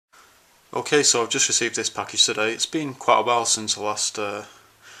Okay, so I've just received this package today. It's been quite a while since I last got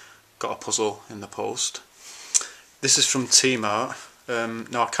a puzzle in the post. This is from Tmart.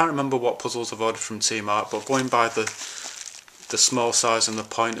 Now I can't remember what puzzles I've ordered from Tmart, but going by the small size and the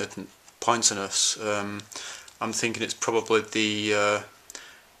pointedness, I'm thinking it's probably the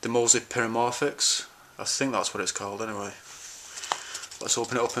Mozhi Pyramorphix. I think that's what it's called anyway. Let's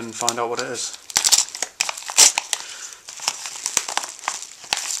open it up and find out what it is.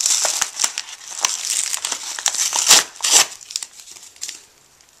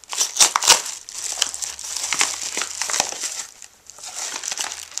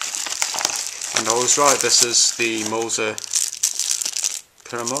 And I was right, this is the Mozhi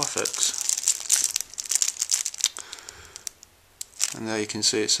Pyramorphix. And there you can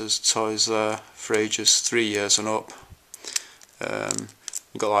see it says toys there for ages 3 years and up.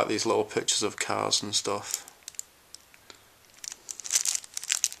 You've got like these little pictures of cars and stuff.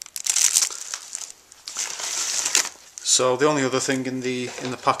 So the only other thing in the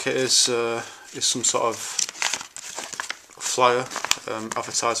packet is some sort of flyer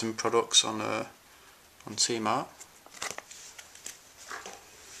advertising products on Tmart.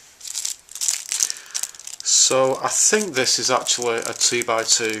 So I think this is actually a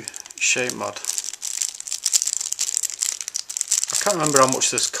 2x2 shape mod. I can't remember how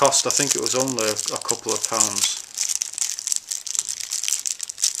much this cost. I think it was only a couple of pounds.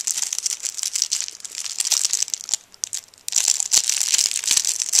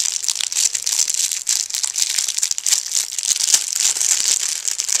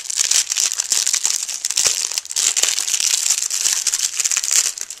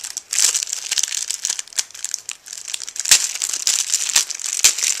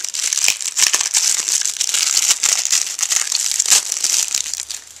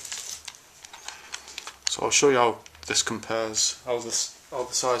 So I'll show you how this compares, how the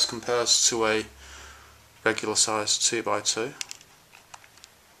size compares to a regular size 2x2.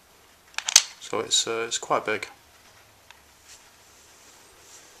 So it's quite big.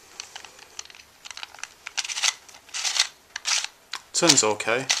 Turns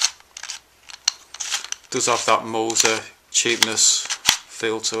okay. Does have that Mozhi cheapness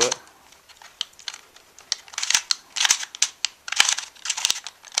feel to it.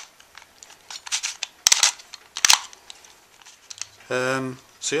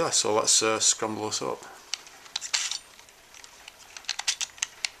 So yeah, so let's scramble this up.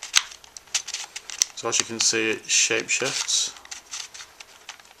 So as you can see, it shape shifts.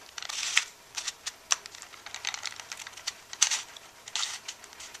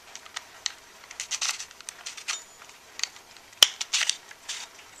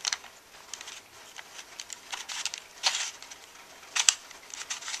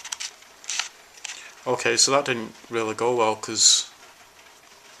 Okay, so that didn't really go well because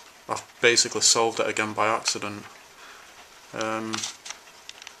I've basically solved it again by accident.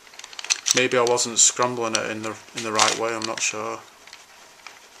 Maybe I wasn't scrambling it in the right way, I'm not sure.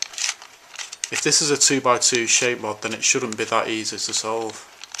 If this is a 2x2 shape mod, then it shouldn't be that easy to solve.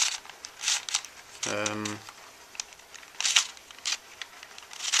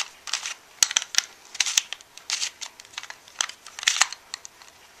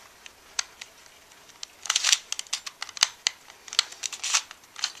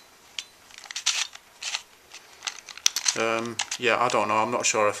 Yeah, I don't know. I'm not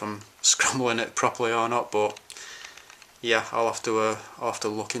sure if I'm scrambling it properly or not, but yeah, I'll have to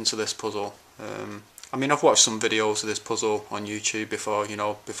look into this puzzle. I mean, I've watched some videos of this puzzle on YouTube before,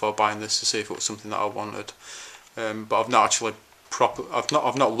 before buying this to see if it was something that I wanted. But I've not actually I've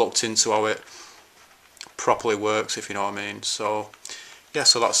not looked into how it properly works, if you know what I mean. So yeah,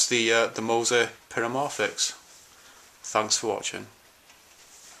 so that's the Mozhi Pyramorphix. Thanks for watching.